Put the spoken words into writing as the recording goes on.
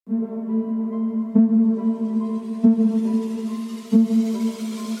What's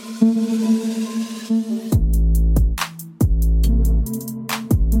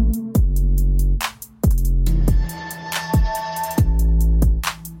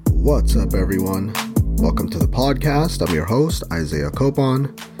up, everyone? Welcome to the podcast. I'm your host, Isaiah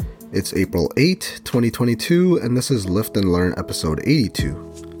Copon. It's April 8, 2022, and this is Lift and Learn episode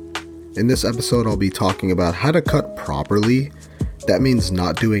 82. In this episode, I'll be talking about how to cut properly. That means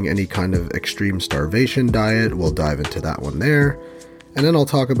not doing any kind of extreme starvation diet. We'll dive into that one there. And then I'll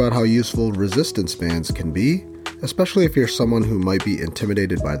talk about how useful resistance bands can be, especially if you're someone who might be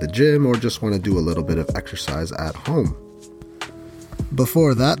intimidated by the gym or just want to do a little bit of exercise at home.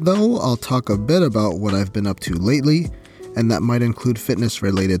 Before that, though, I'll talk a bit about what I've been up to lately, and that might include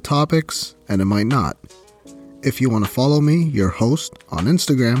fitness-related topics, and it might not. If you want to follow me, your host, on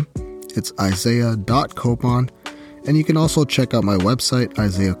Instagram, it's isaiah.copon, and you can also check out my website,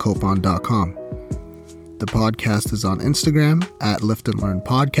 isaiahcopon.com. The podcast is on Instagram, at Lift and Learn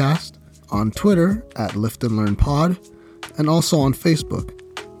Podcast, on Twitter, at Lift and Learn Pod, and also on Facebook.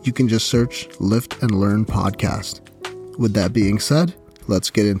 You can just search Lift and Learn Podcast. With that being said, let's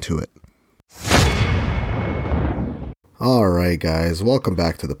get into it. Alright guys, welcome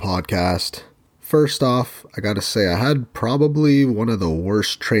back to the podcast. First off, I gotta say I had probably one of the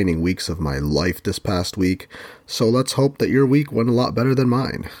worst training weeks of my life this past week, so let's hope that your week went a lot better than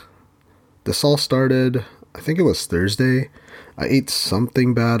mine. This all started, I think it was Thursday. I ate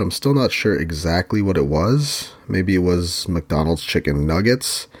something bad, I'm still not sure exactly what it was. Maybe it was McDonald's chicken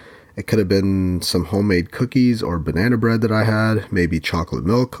nuggets. It could have been some homemade cookies or banana bread that I had, maybe chocolate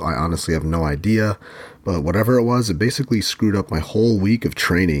milk, I honestly have no idea. But whatever it was, it basically screwed up my whole week of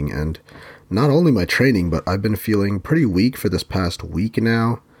training, and not only my training, but I've been feeling pretty weak for this past week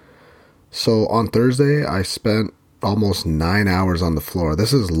now. So on Thursday, I spent almost 9 hours on the floor.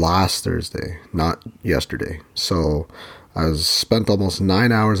 This is last Thursday, not yesterday. So I spent almost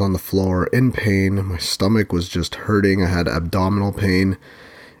 9 hours on the floor in pain. My stomach was just hurting. I had abdominal pain.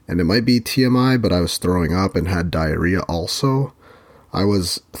 And it might be TMI, but I was throwing up and had diarrhea also. I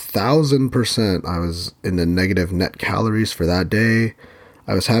was 1,000%, I was in the negative net calories for that day.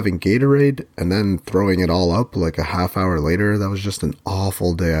 I was having Gatorade and then throwing it all up like a half hour later. That was just an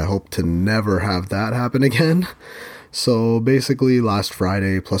awful day. I hope to never have that happen again. So basically last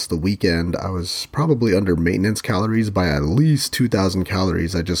Friday plus the weekend, I was probably under maintenance calories by at least 2,000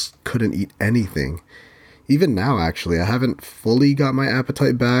 calories. I just couldn't eat anything. Even now, actually, I haven't fully got my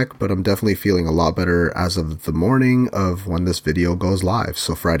appetite back, but I'm definitely feeling a lot better as of the morning of when this video goes live,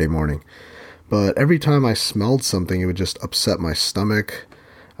 so Friday morning. But every time I smelled something, it would just upset my stomach.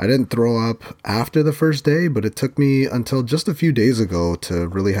 I didn't throw up after the first day, but it took me until just a few days ago to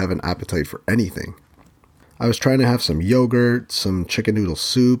really have an appetite for anything. I was trying to have some yogurt, some chicken noodle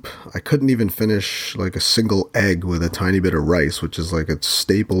soup. I couldn't even finish like a single egg with a tiny bit of rice, which is like a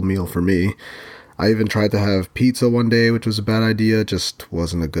staple meal for me. I even tried to have pizza one day, which was a bad idea, just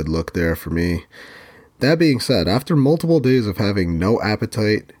wasn't a good look there for me. That being said, after multiple days of having no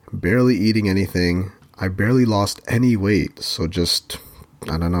appetite, barely eating anything, I barely lost any weight, so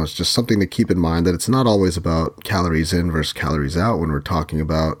I don't know, it's just something to keep in mind that it's not always about calories in versus calories out when we're talking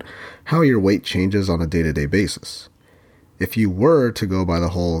about how your weight changes on a day-to-day basis. If you were to go by the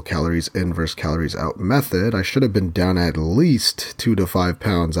whole calories in versus calories out method, I should have been down at least 2 to 5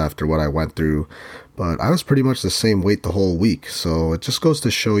 pounds after what I went through, but I was pretty much the same weight the whole week, so it just goes to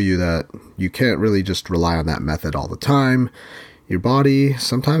show you that you can't really just rely on that method all the time. Your body,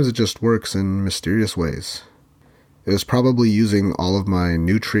 sometimes it just works in mysterious ways. It was probably using all of my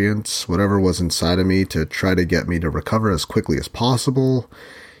nutrients, whatever was inside of me, to try to get me to recover as quickly as possible.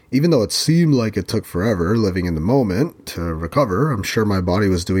 Even though it seemed like it took forever living in the moment to recover, I'm sure my body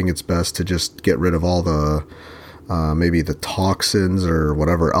was doing its best to just get rid of all the, maybe the toxins or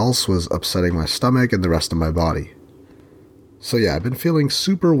whatever else was upsetting my stomach and the rest of my body. So yeah, I've been feeling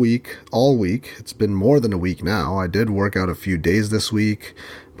super weak all week. It's been more than a week now. I did work out a few days this week,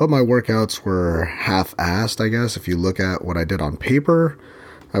 but my workouts were half-assed, I guess. If you look at what I did on paper,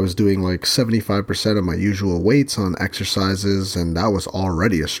 I was doing like 75% of my usual weights on exercises, and that was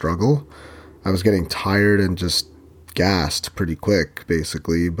already a struggle. I was getting tired and just gassed pretty quick,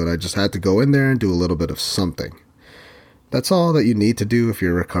 basically, but I just had to go in there and do a little bit of something. That's all that you need to do if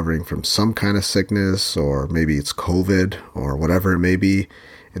you're recovering from some kind of sickness, or maybe it's COVID, or whatever it may be.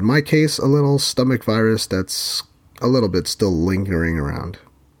 In my case, a little stomach virus that's a little bit still lingering around.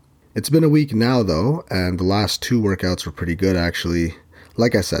 It's been a week now, though, and the last 2 workouts were pretty good, actually.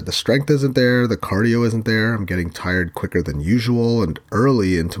 Like I said, the strength isn't there, the cardio isn't there. I'm getting tired quicker than usual and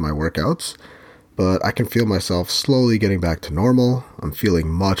early into my workouts. but I can feel myself slowly getting back to normal. I'm feeling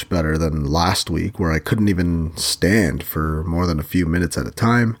much better than last week where I couldn't even stand for more than a few minutes at a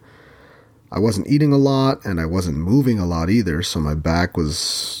time. I wasn't eating a lot and I wasn't moving a lot either, so my back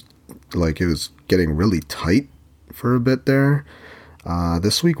was it was getting really tight for a bit there.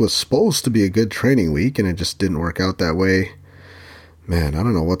 This week was supposed to be a good training week and it just didn't work out that way. Man, I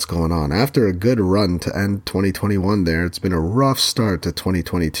don't know what's going on. After a good run to end 2021 there, it's been a rough start to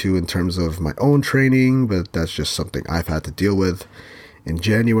 2022 in terms of my own training, but that's just something I've had to deal with. In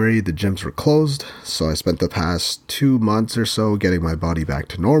January, the gyms were closed, so I spent the past 2 months or so getting my body back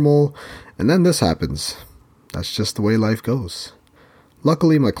to normal, and then this happens. That's just the way life goes.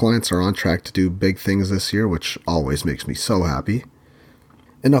 Luckily, my clients are on track to do big things this year, which always makes me so happy.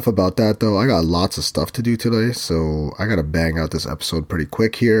 Enough about that though, I got lots of stuff to do today, so I gotta bang out this episode pretty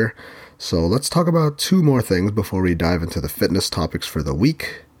quick here. So let's talk about 2 more things before we dive into the fitness topics for the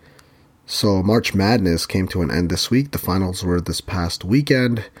week. So March Madness came to an end this week. The finals were this past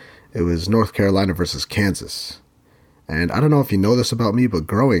weekend. It was North Carolina versus Kansas. And I don't know if you know this about me, but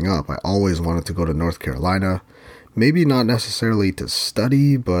growing up, I always wanted to go to North Carolina. Maybe not necessarily to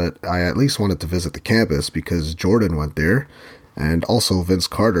study, but I at least wanted to visit the campus because Jordan went there. And also Vince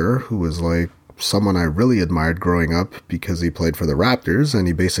Carter, who was someone I really admired growing up because he played for the Raptors and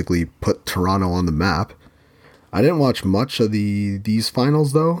he basically put Toronto on the map. I didn't watch much of these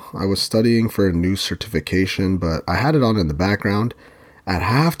finals though. I was studying for a new certification, but I had it on in the background. At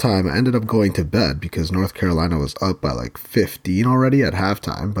halftime, I ended up going to bed because North Carolina was up by 15 already at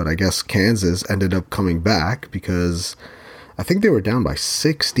halftime, but I guess Kansas ended up coming back because I think they were down by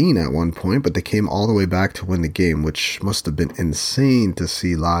 16 at one point, but they came all the way back to win the game, which must have been insane to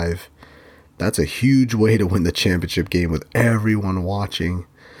see live. That's a huge way to win the championship game with everyone watching.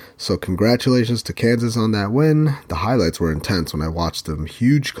 So congratulations to Kansas on that win. The highlights were intense when I watched them.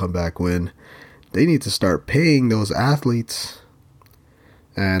 Huge comeback win. They need to start paying those athletes.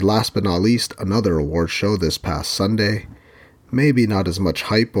 And last but not least, another award show this past Sunday. Maybe not as much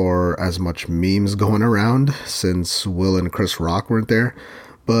hype or as much memes going around since Will and Chris Rock weren't there.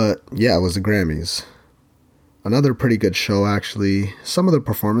 But yeah, it was the Grammys. Another pretty good show actually. Some of the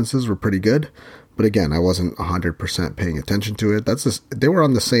performances were pretty good. But again, I wasn't 100% paying attention to it. They were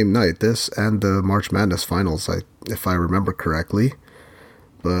on the same night, this and the March Madness finals, if I remember correctly.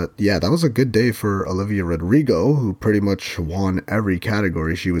 But yeah, that was a good day for Olivia Rodrigo, who pretty much won every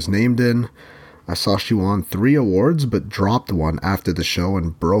category she was named in. I saw she won 3 awards, but dropped one after the show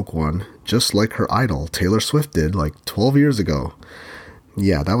and broke one, just like her idol, Taylor Swift, did 12 years ago.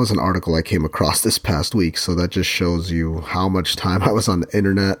 Yeah, that was an article I came across this past week, so that just shows you how much time I was on the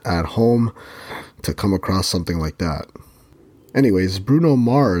internet at home to come across something like that. Anyways, Bruno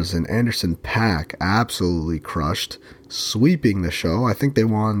Mars and Anderson .Paak absolutely crushed, sweeping the show. I think they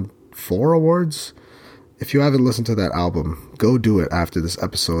won 4 awards. If you haven't listened to that album, go do it after this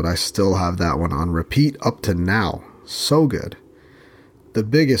episode. I still have that one on repeat up to now. So good. The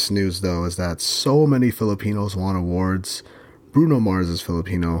biggest news, though, is that so many Filipinos won awards. Bruno Mars is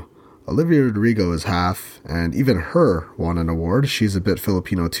Filipino. Olivia Rodrigo is half, and even her won an award. She's a bit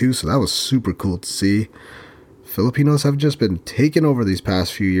Filipino too, so that was super cool to see. Filipinos have just been taking over these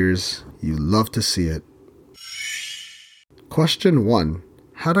past few years. You love to see it. Question 1.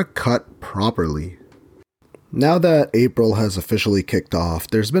 How to cut properly. Now that April has officially kicked off,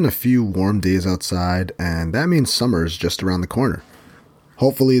 there's been a few warm days outside, and that means summer is just around the corner.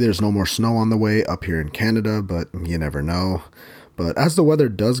 Hopefully there's no more snow on the way up here in Canada, but you never know. But as the weather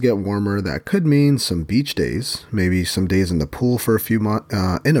does get warmer, that could mean some beach days, maybe some days in the pool for a few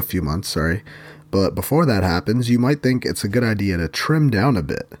months. But before that happens, you might think it's a good idea to trim down a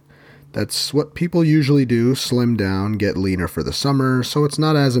bit. That's what people usually do, slim down, get leaner for the summer, so it's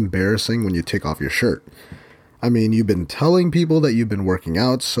not as embarrassing when you take off your shirt. I mean, you've been telling people that you've been working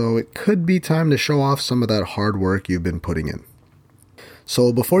out, so it could be time to show off some of that hard work you've been putting in.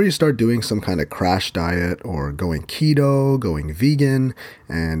 So before you start doing some kind of crash diet or going keto, going vegan,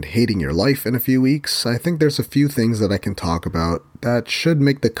 and hating your life in a few weeks, I think there's a few things that I can talk about that should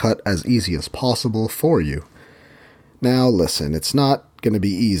make the cut as easy as possible for you. Now listen, it's not going to be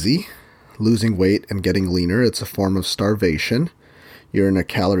easy. Losing weight and getting leaner, it's a form of starvation. You're in a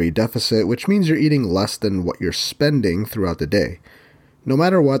calorie deficit, which means you're eating less than what you're spending throughout the day. No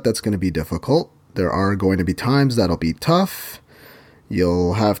matter what, that's going to be difficult. There are going to be times that'll be tough.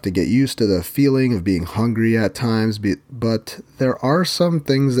 You'll have to get used to the feeling of being hungry at times, but there are some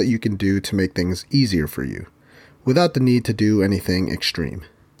things that you can do to make things easier for you, without the need to do anything extreme.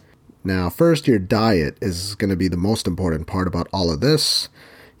 Now, first, your diet is going to be the most important part about all of this.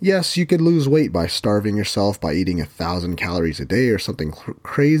 Yes, you could lose weight by starving yourself by eating 1,000 calories a day or something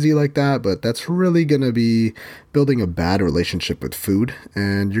crazy like that, but that's really going to be building a bad relationship with food,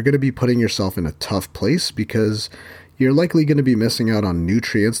 and you're going to be putting yourself in a tough place because you're likely going to be missing out on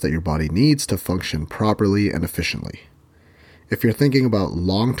nutrients that your body needs to function properly and efficiently. If you're thinking about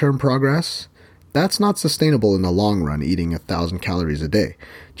long-term progress, that's not sustainable in the long run, eating 1,000 calories a day.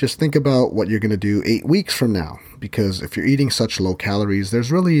 Just think about what you're going to do 8 weeks from now, because if you're eating such low calories,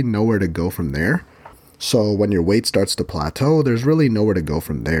 there's really nowhere to go from there. So when your weight starts to plateau, there's really nowhere to go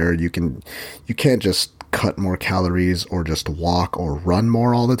from there. You can't just cut more calories or just walk or run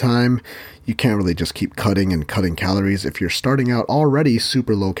more all the time. You can't really just keep cutting and cutting calories if you're starting out already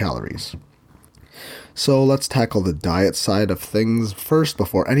super low calories. So let's tackle the diet side of things first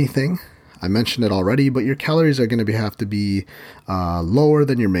before anything. I mentioned it already, but your calories are going to have to be lower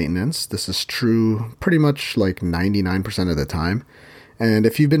than your maintenance. This is true pretty much like 99% of the time. And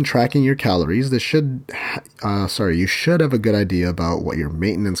if you've been tracking your calories, you should have a good idea about what your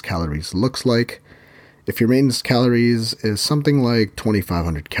maintenance calories looks like. If your maintenance calories is something like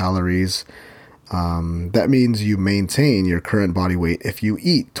 2,500 calories, that means you maintain your current body weight if you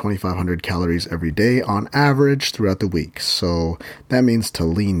eat 2,500 calories every day on average throughout the week. So that means to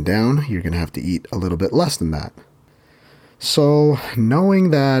lean down, you're going to have to eat a little bit less than that. So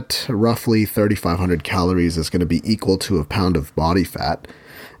knowing that roughly 3,500 calories is going to be equal to a pound of body fat,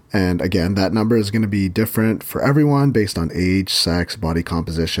 and again, that number is going to be different for everyone based on age, sex, body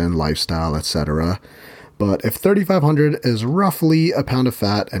composition, lifestyle, etc. But if 3,500 is roughly a pound of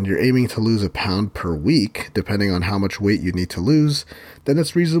fat and you're aiming to lose a pound per week, depending on how much weight you need to lose, then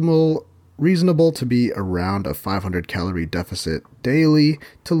it's reasonable to be around a 500 calorie deficit daily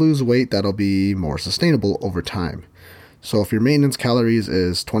to lose weight that'll be more sustainable over time. So if your maintenance calories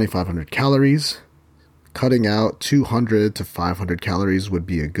is 2,500 calories, cutting out 200 to 500 calories would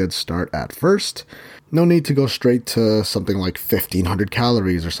be a good start at first. No need to go straight to something like 1,500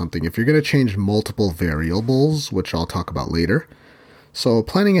 calories or something if you're going to change multiple variables, which I'll talk about later. So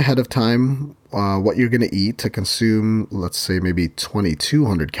planning ahead of time what you're going to eat to consume, let's say maybe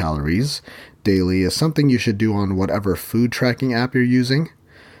 2,200 calories daily is something you should do on whatever food tracking app you're using.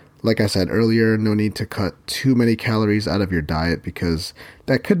 Like I said earlier, no need to cut too many calories out of your diet because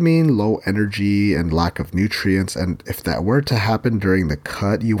that could mean low energy and lack of nutrients. And if that were to happen during the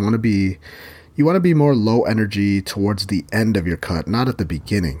cut, you want to be more low energy towards the end of your cut, not at the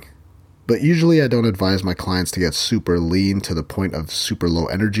beginning. But usually I don't advise my clients to get super lean to the point of super low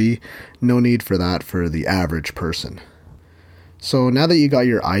energy. No need for that for the average person. So now that you got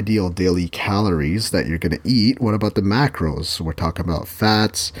your ideal daily calories that you're going to eat, what about the macros? We're talking about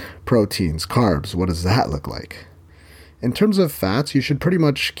fats, proteins, carbs. What does that look like? In terms of fats, you should pretty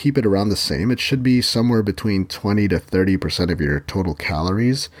much keep it around the same. It should be somewhere between 20 to 30% of your total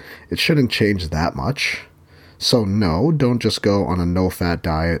calories. It shouldn't change that much. So no, don't just go on a no-fat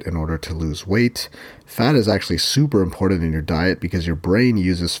diet in order to lose weight. Fat is actually super important in your diet because your brain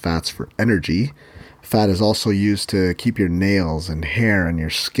uses fats for energy. Fat is also used to keep your nails and hair and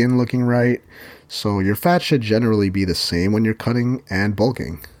your skin looking right. So your fat should generally be the same when you're cutting and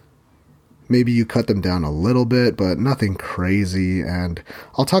bulking. Maybe you cut them down a little bit, but nothing crazy. And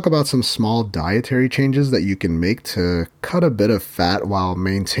I'll talk about some small dietary changes that you can make to cut a bit of fat while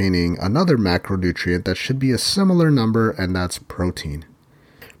maintaining another macronutrient that should be a similar number, and that's protein.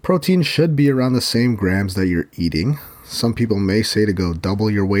 Protein should be around the same grams that you're eating. Some people may say to go double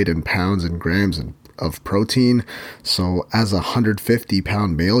your weight in pounds and grams of protein. So as a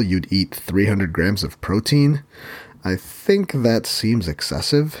 150-pound male, you'd eat 300 grams of protein. I think that seems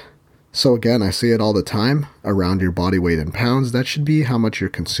excessive. So again, I say it all the time, around your body weight in pounds, that should be how much you're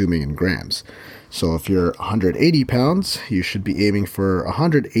consuming in grams. So if you're 180 pounds, you should be aiming for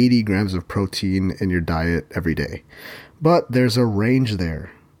 180 grams of protein in your diet every day. But there's a range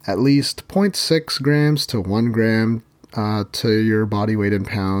there, at least 0.6 grams to 1 gram to your body weight in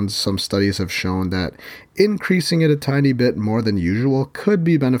pounds. Some studies have shown that increasing it a tiny bit more than usual could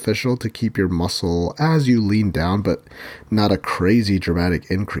be beneficial to keep your muscle as you lean down, but not a crazy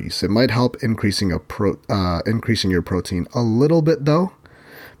dramatic increase. It might help increasing your protein a little bit though,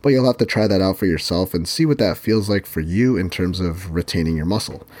 but you'll have to try that out for yourself and see what that feels like for you in terms of retaining your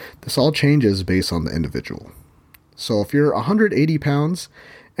muscle. This all changes based on the individual. So if you're 180 pounds,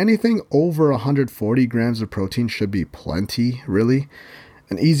 anything over 140 grams of protein should be plenty, really.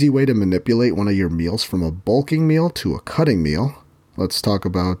 An easy way to manipulate one of your meals from a bulking meal to a cutting meal. Let's talk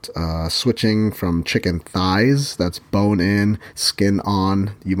about switching from chicken thighs, that's bone in, skin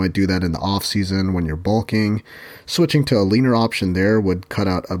on. You might do that in the off season when you're bulking. Switching to a leaner option there would cut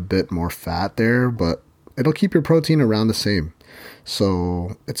out a bit more fat there, but it'll keep your protein around the same.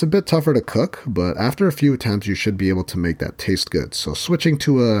 So it's a bit tougher to cook, but after a few attempts, you should be able to make that taste good. So switching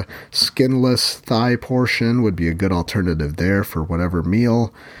to a skinless thigh portion would be a good alternative there for whatever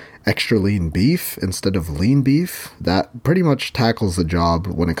meal. Extra lean beef instead of lean beef, that pretty much tackles the job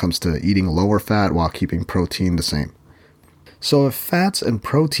when it comes to eating lower fat while keeping protein the same. So if fats and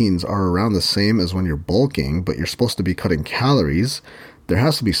proteins are around the same as when you're bulking, but you're supposed to be cutting calories, there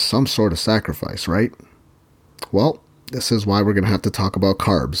has to be some sort of sacrifice, right? Well, this is why we're going to have to talk about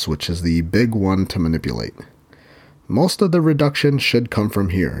carbs, which is the big one to manipulate. Most of the reduction should come from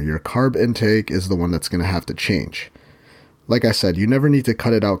here. Your carb intake is the one that's going to have to change. Like I said, you never need to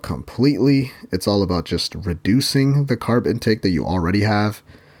cut it out completely. It's all about just reducing the carb intake that you already have.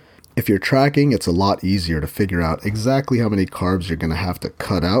 If you're tracking, it's a lot easier to figure out exactly how many carbs you're going to have to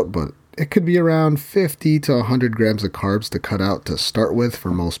cut out, but it could be around 50 to 100 grams of carbs to cut out to start with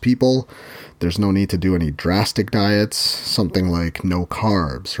for most people. There's no need to do any drastic diets, something like no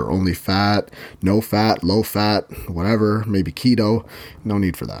carbs or only fat, no fat, low fat, whatever, maybe keto. No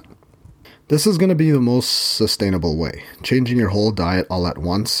need for that. This is going to be the most sustainable way. Changing your whole diet all at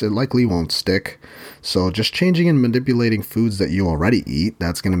once, it likely won't stick. So just changing and manipulating foods that you already eat,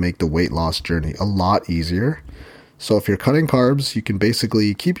 that's going to make the weight loss journey a lot easier. So if you're cutting carbs, you can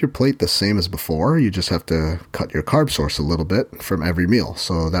basically keep your plate the same as before. You just have to cut your carb source a little bit from every meal.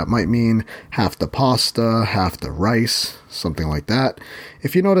 So that might mean half the pasta, half the rice, something like that.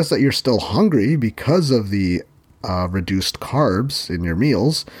 If you notice that you're still hungry because of the reduced carbs in your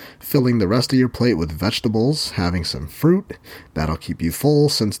meals, filling the rest of your plate with vegetables, having some fruit, that'll keep you full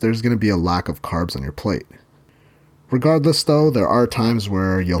since there's going to be a lack of carbs on your plate. Regardless though, there are times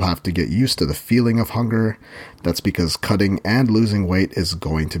where you'll have to get used to the feeling of hunger. That's because cutting and losing weight is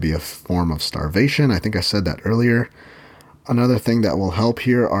going to be a form of starvation. I think I said that earlier. Another thing that will help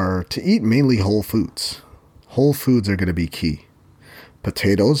here are to eat mainly whole foods. Whole foods are going to be key.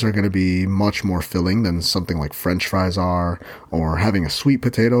 Potatoes are going to be much more filling than something like French fries are, or having a sweet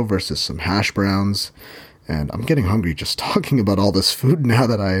potato versus some hash browns. And I'm getting hungry just talking about all this food now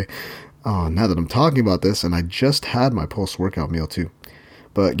that I'm talking about this, and I just had my post-workout meal too.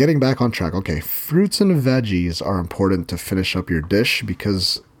 But getting back on track, okay, fruits and veggies are important to finish up your dish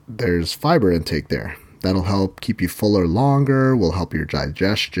because there's fiber intake there. That'll help keep you fuller longer, will help your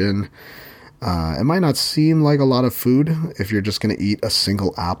digestion. It might not seem like a lot of food if you're just going to eat a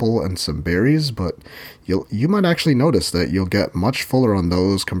single apple and some berries, but you might actually notice that you'll get much fuller on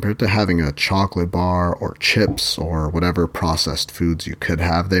those compared to having a chocolate bar or chips or whatever processed foods you could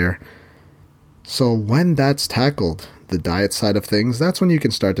have there. So when that's tackled, the diet side of things, that's when you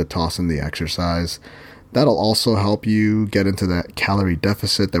can start to toss in the exercise. That'll also help you get into that calorie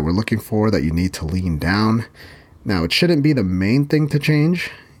deficit that we're looking for, that you need to lean down. Now, it shouldn't be the main thing to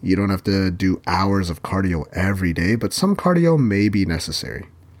change. You don't have to do hours of cardio every day, but some cardio may be necessary.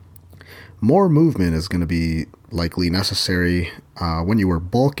 More movement is going to be likely necessary. When you were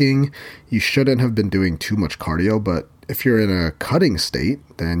bulking, you shouldn't have been doing too much cardio, but if you're in a cutting state,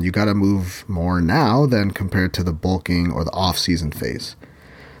 then you got to move more now than compared to the bulking or the off-season phase.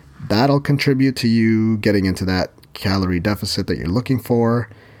 That'll contribute to you getting into that calorie deficit that you're looking for.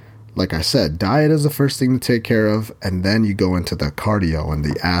 Like I said, diet is the first thing to take care of, and then you go into the cardio and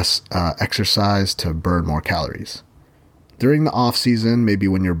the exercise to burn more calories. During the off season, maybe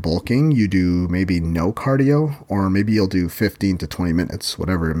when you're bulking, you do maybe no cardio, or maybe you'll do 15 to 20 minutes,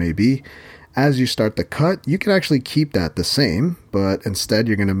 whatever it may be. As you start the cut, you can actually keep that the same, but instead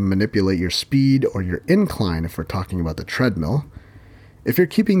you're going to manipulate your speed or your incline if we're talking about the treadmill. If you're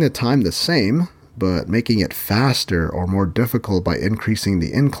keeping the time the same, but making it faster or more difficult by increasing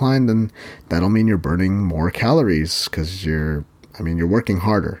the incline, then that'll mean you're burning more calories because you're working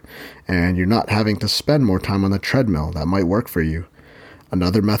harder and you're not having to spend more time on the treadmill. That might work for you.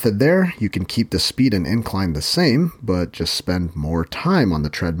 Another method there, you can keep the speed and incline the same, but just spend more time on the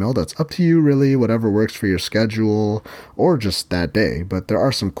treadmill. That's up to you really, whatever works for your schedule or just that day, but there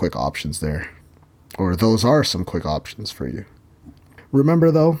are some quick options there. Or those are some quick options for you.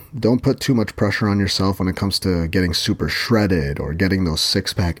 Remember though, don't put too much pressure on yourself when it comes to getting super shredded or getting those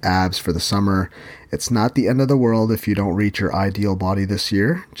six-pack abs for the summer. It's not the end of the world if you don't reach your ideal body this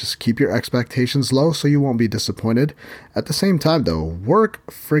year. Just keep your expectations low so you won't be disappointed. At the same time though, work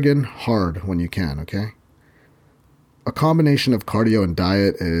friggin' hard when you can, okay? A combination of cardio and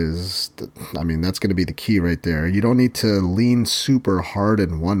diet that's going to be the key right there. You don't need to lean super hard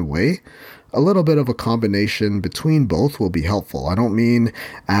in one way. A little bit of a combination between both will be helpful. I don't mean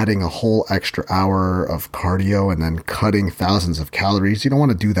adding a whole extra hour of cardio and then cutting thousands of calories. You don't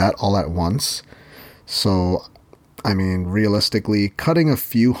want to do that all at once. So I mean, realistically, cutting a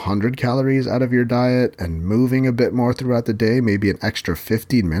few hundred calories out of your diet and moving a bit more throughout the day, maybe an extra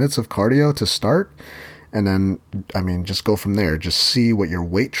 15 minutes of cardio to start. And then, just go from there. Just see what your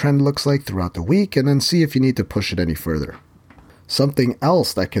weight trend looks like throughout the week and then see if you need to push it any further. Something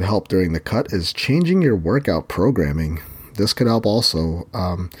else that could help during the cut is changing your workout programming. This could help also.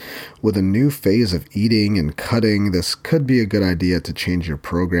 With a new phase of eating and cutting, this could be a good idea to change your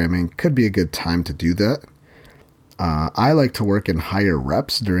programming. Could be a good time to do that. I like to work in higher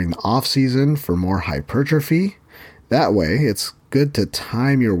reps during the off season for more hypertrophy. That way, it's good to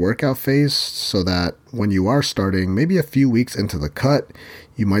time your workout phase so that when you are starting, maybe a few weeks into the cut,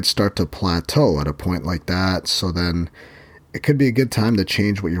 you might start to plateau at a point like that. So then it could be a good time to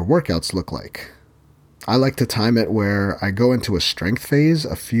change what your workouts look like. I like to time it where I go into a strength phase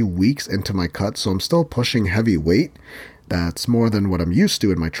a few weeks into my cut, so I'm still pushing heavy weight. That's more than what I'm used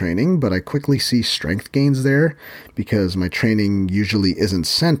to in my training, but I quickly see strength gains there because my training usually isn't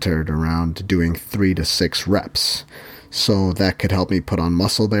centered around doing 3 to 6 reps. So that could help me put on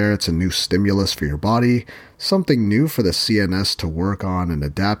muscle there. It's a new stimulus for your body, something new for the CNS to work on and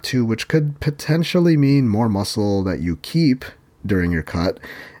adapt to, which could potentially mean more muscle that you keep during your cut,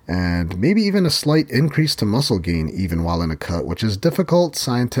 and maybe even a slight increase to muscle gain even while in a cut, which is difficult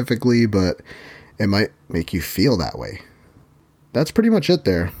scientifically, but it might make you feel that way. That's pretty much it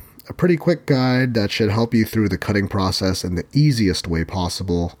there. A pretty quick guide that should help you through the cutting process in the easiest way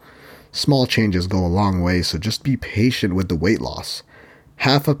possible. Small changes go a long way, so just be patient with the weight loss.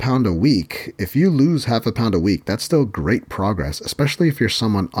 Half a pound a week, if you lose half a pound a week, that's still great progress, especially if you're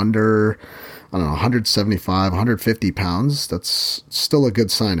someone under, 175, 150 pounds. That's still a good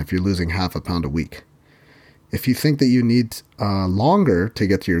sign if you're losing half a pound a week. If you think that you need longer to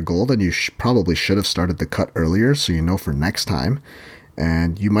get to your goal, then you probably should have started the cut earlier so you know for next time.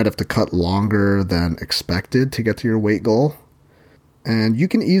 And you might have to cut longer than expected to get to your weight goal. And you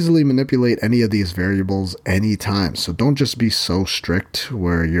can easily manipulate any of these variables anytime. So don't just be so strict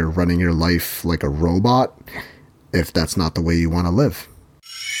where you're running your life like a robot if that's not the way you want to live.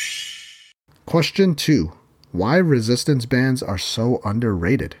 Question 2. Why resistance bands are so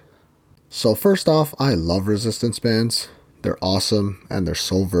underrated? So first off, I love resistance bands. They're awesome and they're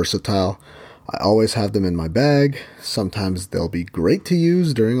so versatile. I always have them in my bag. Sometimes they'll be great to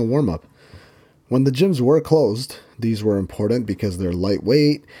use during a warm-up. When the gyms were closed, these were important because they're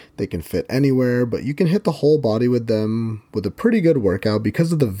lightweight, they can fit anywhere, but you can hit the whole body with them with a pretty good workout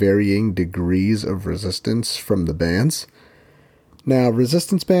because of the varying degrees of resistance from the bands. Now,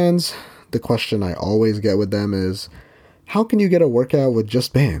 resistance bands, the question I always get with them is, how can you get a workout with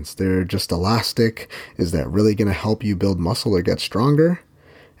just bands? They're just elastic. Is that really going to help you build muscle or get stronger?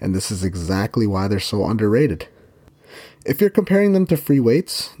 And this is exactly why they're so underrated. If you're comparing them to free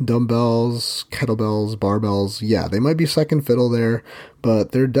weights, dumbbells, kettlebells, barbells, yeah, they might be second fiddle there,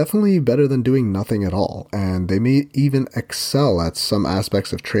 but they're definitely better than doing nothing at all. And they may even excel at some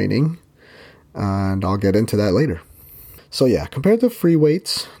aspects of training. And I'll get into that later. So yeah, compared to free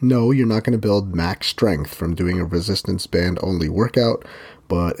weights, no, you're not going to build max strength from doing a resistance band only workout,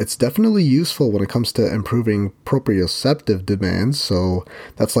 but it's definitely useful when it comes to improving proprioceptive demands, so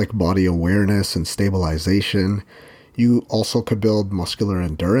that's like body awareness and stabilization. You also could build muscular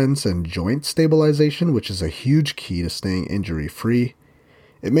endurance and joint stabilization, which is a huge key to staying injury-free.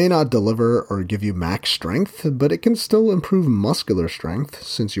 It may not deliver or give you max strength, but it can still improve muscular strength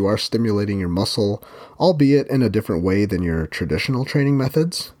since you are stimulating your muscle, albeit in a different way than your traditional training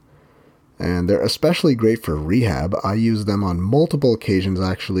methods. And they're especially great for rehab. I use them on multiple occasions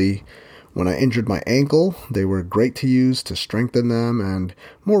actually. When I injured my ankle, they were great to use to strengthen them, and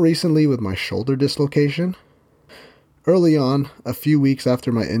more recently with my shoulder dislocation. Early on, a few weeks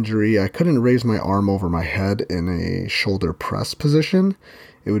after my injury, I couldn't raise my arm over my head in a shoulder press position.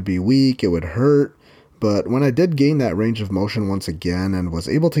 It would be weak, it would hurt, but when I did gain that range of motion once again and was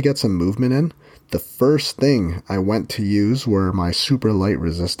able to get some movement in, the first thing I went to use were my super light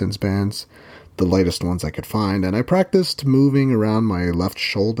resistance bands, the lightest ones I could find, and I practiced moving around my left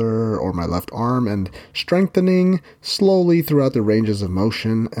shoulder or my left arm and strengthening slowly throughout the ranges of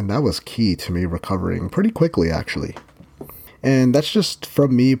motion, and that was key to me recovering pretty quickly actually. And that's just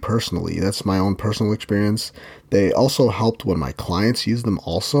from me personally. That's my own personal experience. They also helped when my clients use them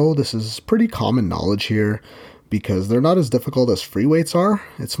also. This is pretty common knowledge here because they're not as difficult as free weights are.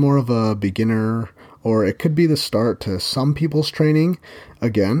 It's more of a beginner, or it could be the start to some people's training.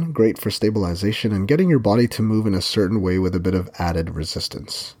 Again, great for stabilization and getting your body to move in a certain way with a bit of added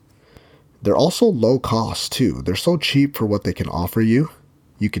resistance. They're also low cost too. They're so cheap for what they can offer you.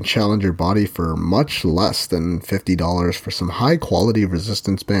 You can challenge your body for much less than $50 for some high quality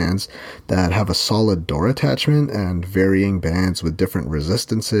resistance bands that have a solid door attachment and varying bands with different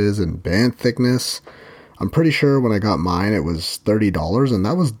resistances and band thickness. I'm pretty sure when I got mine it was $30, and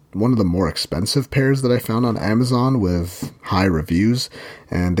that was one of the more expensive pairs that I found on Amazon with high reviews,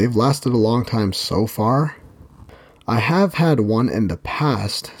 and they've lasted a long time so far. I have had one in the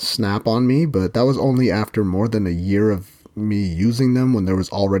past snap on me, but that was only after more than a year of me using them when there was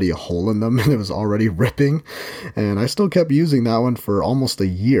already a hole in them and it was already ripping, and I still kept using that one for almost a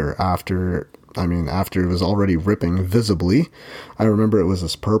year after it was already ripping visibly. I remember it was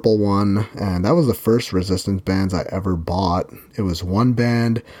this purple one, and that was the first resistance bands I ever bought. It was one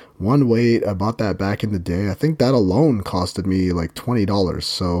band, one weight. I bought that back in the day. I think that alone costed me like $20.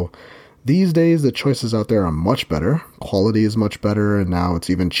 So these days, the choices out there are much better. Quality is much better, and now it's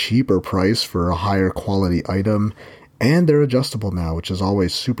even cheaper price for a higher quality item, and they're adjustable now, which is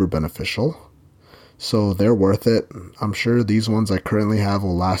always super beneficial. So they're worth it. I'm sure these ones I currently have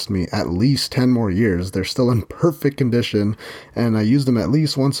will last me at least 10 more years. They're still in perfect condition, and I use them at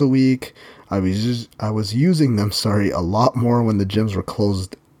least once a week. I was using them, a lot more when the gyms were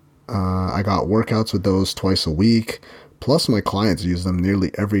closed. I got workouts with those twice a week. Plus my clients use them nearly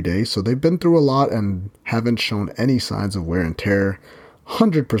every day, so they've been through a lot and haven't shown any signs of wear and tear.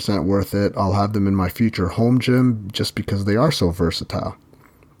 100% worth it. I'll have them in my future home gym just because they are so versatile.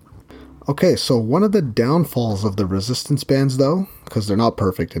 Okay, so one of the downfalls of the resistance bands though, because they're not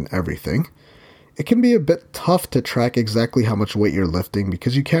perfect in everything, it can be a bit tough to track exactly how much weight you're lifting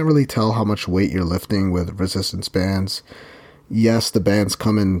because you can't really tell how much weight you're lifting with resistance bands. Yes, the bands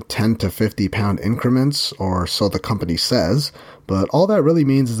come in 10 to 50 pound increments, or so the company says, but all that really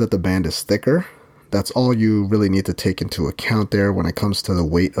means is that the band is thicker. That's all you really need to take into account there when it comes to the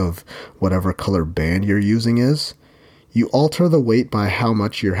weight of whatever color band you're using is. You alter the weight by how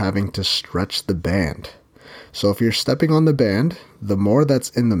much you're having to stretch the band. So if you're stepping on the band, the more that's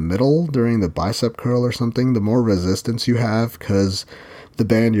in the middle during the bicep curl or something, the more resistance you have, because the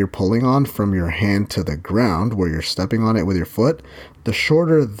band you're pulling on from your hand to the ground where you're stepping on it with your foot, the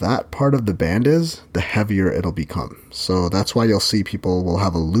shorter that part of the band is, the heavier it'll become. So that's why you'll see people will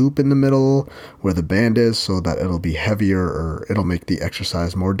have a loop in the middle where the band is so that it'll be heavier or it'll make the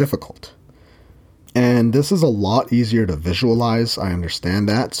exercise more difficult. And this is a lot easier to visualize, I understand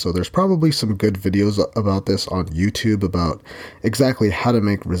that, so there's probably some good videos about this on YouTube about exactly how to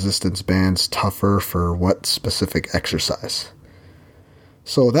make resistance bands tougher for what specific exercise.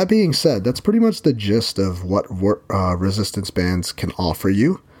 So that being said, that's pretty much the gist of what resistance bands can offer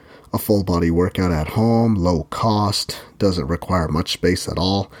you. A full body workout at home, low cost, doesn't require much space at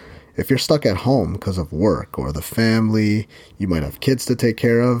all. If you're stuck at home because of work or the family, you might have kids to take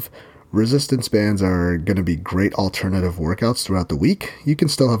care of, resistance bands are going to be great alternative workouts throughout the week. You can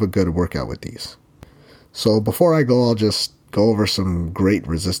still have a good workout with these. So before I go, I'll just go over some great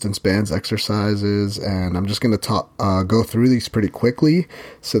resistance bands exercises, and I'm just going to go through these pretty quickly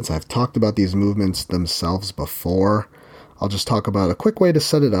since I've talked about these movements themselves before. I'll just talk about a quick way to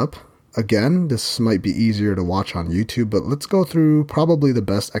set it up. Again, this might be easier to watch on YouTube, but let's go through probably the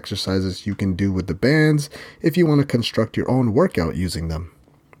best exercises you can do with the bands if you want to construct your own workout using them.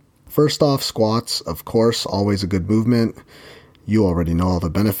 First off, squats, of course, always a good movement. You already know all the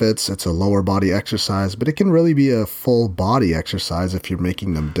benefits. It's a lower body exercise, but it can really be a full body exercise if you're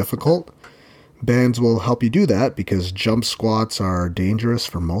making them difficult. Bands will help you do that because jump squats are dangerous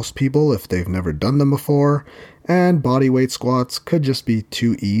for most people if they've never done them before, and body weight squats could just be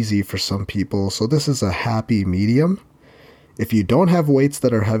too easy for some people, so this is a happy medium. If you don't have weights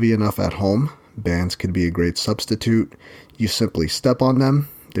that are heavy enough at home, bands could be a great substitute. You simply step on them.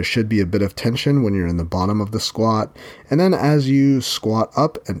 There should be a bit of tension when you're in the bottom of the squat, and then as you squat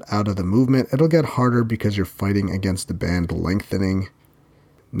up and out of the movement, it'll get harder because you're fighting against the band lengthening.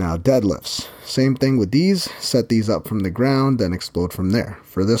 Now deadlifts. Same thing with these. Set these up from the ground, then explode from there.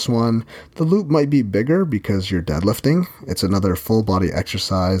 For this one, the loop might be bigger because you're deadlifting. It's another full body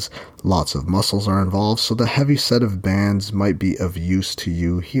exercise. Lots of muscles are involved, so the heavy set of bands might be of use to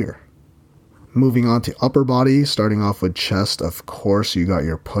you here. Moving on to upper body, starting off with chest, of course you got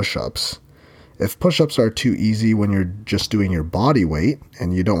your push-ups. If push-ups are too easy when you're just doing your body weight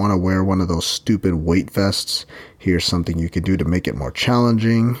and you don't want to wear one of those stupid weight vests, here's something you can do to make it more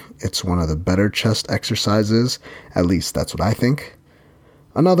challenging. It's one of the better chest exercises, at least that's what I think.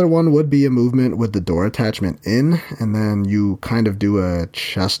 Another one would be a movement with the door attachment in, and then you kind of do a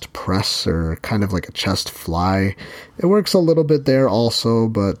chest press or kind of like a chest fly. It works a little bit there also,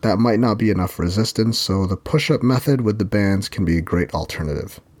 but that might not be enough resistance, so the push-up method with the bands can be a great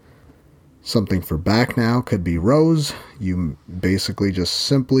alternative. Something for back now could be rows. You basically just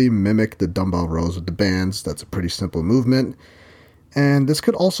simply mimic the dumbbell rows with the bands. That's a pretty simple movement. And this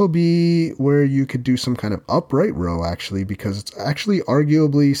could also be where you could do some kind of upright row actually, because it's actually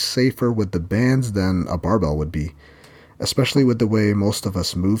arguably safer with the bands than a barbell would be. Especially with the way most of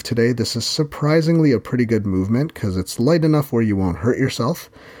us move today, this is surprisingly a pretty good movement because it's light enough where you won't hurt yourself,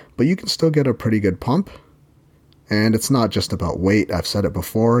 but you can still get a pretty good pump. And it's not just about weight. I've said it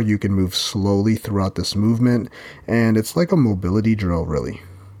before, you can move slowly throughout this movement, and it's like a mobility drill really.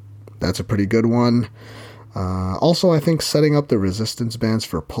 That's a pretty good one. Also, I think setting up the resistance bands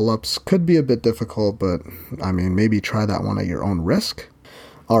for pull-ups could be a bit difficult, but maybe try that one at your own risk.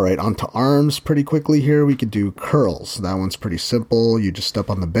 Alright, onto arms pretty quickly here. We could do curls. That one's pretty simple. You just step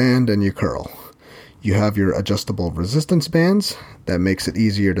on the band and you curl. You have your adjustable resistance bands. That makes it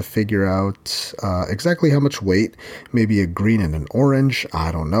easier to figure out exactly how much weight, maybe a green and an orange,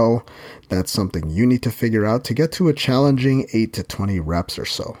 I don't know. That's something you need to figure out to get to a challenging 8 to 20 reps or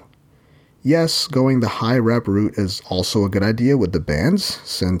so. Yes, going the high rep route is also a good idea with the bands,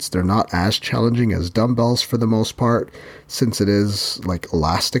 since they're not as challenging as dumbbells for the most part, since it is like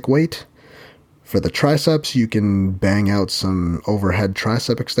elastic weight. For the triceps, you can bang out some overhead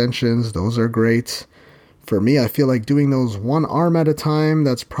tricep extensions. Those are great. For me, I feel like doing those one arm at a time,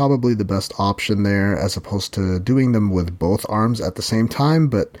 that's probably the best option there, as opposed to doing them with both arms at the same time,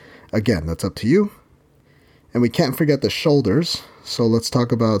 but again, that's up to you. And we can't forget the shoulders, so let's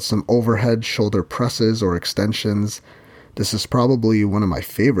talk about some overhead shoulder presses or extensions. This is probably one of my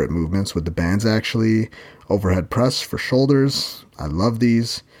favorite movements with the bands actually. Overhead press for shoulders, I love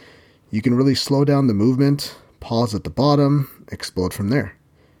these. You can really slow down the movement, pause at the bottom, explode from there.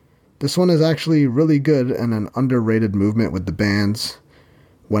 This one is actually really good and an underrated movement with the bands.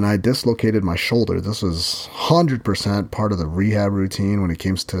 When I dislocated my shoulder, this was 100% part of the rehab routine when it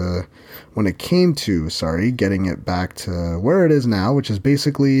came to getting it back to where it is now, which is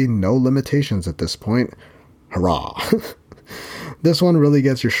basically no limitations at this point. Hurrah! This one really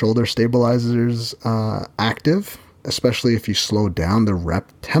gets your shoulder stabilizers active, especially if you slow down the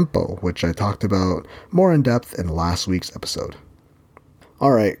rep tempo, which I talked about more in depth in last week's episode.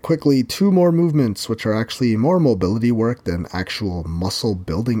 Alright, quickly, 2 more movements, which are actually more mobility work than actual muscle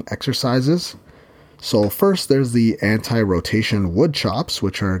building exercises. So first, there's the anti-rotation wood chops,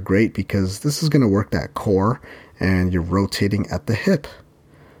 which are great because this is going to work that core and you're rotating at the hip.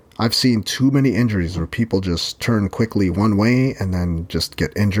 I've seen too many injuries where people just turn quickly one way and then just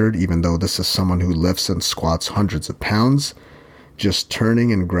get injured, even though this is someone who lifts and squats hundreds of pounds. Just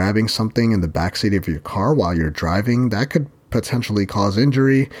turning and grabbing something in the backseat of your car while you're driving, that could potentially cause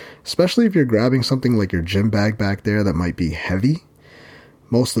injury, especially if you're grabbing something like your gym bag back there that might be heavy.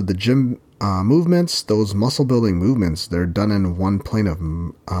 Most of the gym movements, those muscle building movements, they're done in one plane of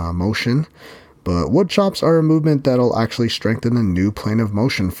motion, but wood chops are a movement that'll actually strengthen a new plane of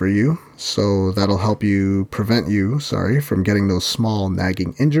motion for you, so that'll help prevent you from getting those small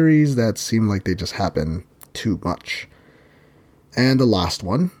nagging injuries that seem like they just happen too much. And the last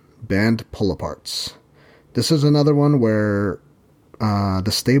one, band pull-aparts. This is another one where the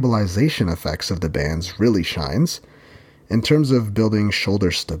stabilization effects of the bands really shines. In terms of building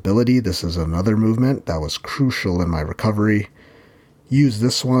shoulder stability, this is another movement that was crucial in my recovery. Use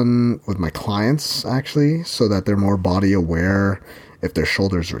this one with my clients, actually, so that they're more body aware if their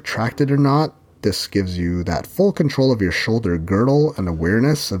shoulder's retracted or not. This gives you that full control of your shoulder girdle and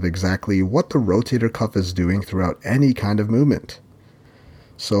awareness of exactly what the rotator cuff is doing throughout any kind of movement.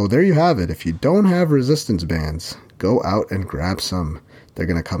 So there you have it. If you don't have resistance bands, go out and grab some. They're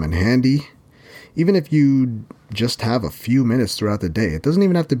going to come in handy. Even if you just have a few minutes throughout the day, it doesn't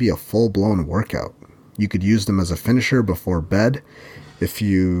even have to be a full-blown workout. You could use them as a finisher before bed. If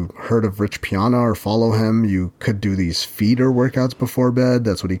you heard of Rich Piana or follow him, you could do these feeder workouts before bed.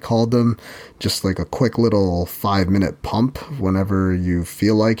 That's what he called them. Just like a quick little 5-minute pump whenever you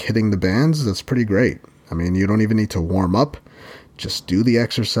feel like hitting the bands. That's pretty great. You don't even need to warm up. Just do the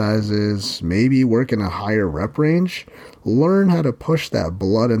exercises, maybe work in a higher rep range, learn how to push that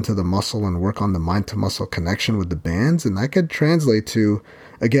blood into the muscle and work on the mind-to-muscle connection with the bands, and that could translate to,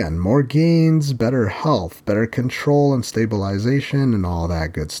 again, more gains, better health, better control and stabilization, and all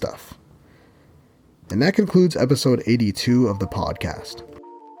that good stuff. And that concludes episode 82 of the podcast.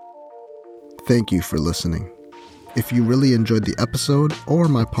 Thank you for listening. If you really enjoyed the episode or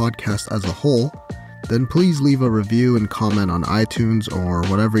my podcast as a whole, then please leave a review and comment on iTunes or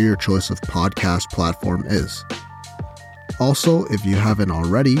whatever your choice of podcast platform is. Also, if you haven't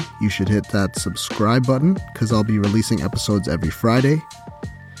already, you should hit that subscribe button because I'll be releasing episodes every Friday.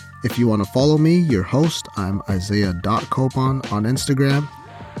 If you want to follow me, your host, I'm Isaiah.Copon on Instagram.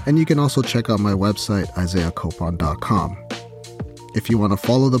 And you can also check out my website, isaiahcopon.com. If you want to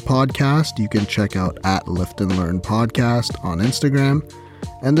follow the podcast, you can check out @Lift and Learn Podcast on Instagram.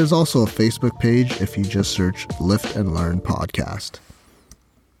 And there's also a Facebook page if you just search Lift and Learn Podcast.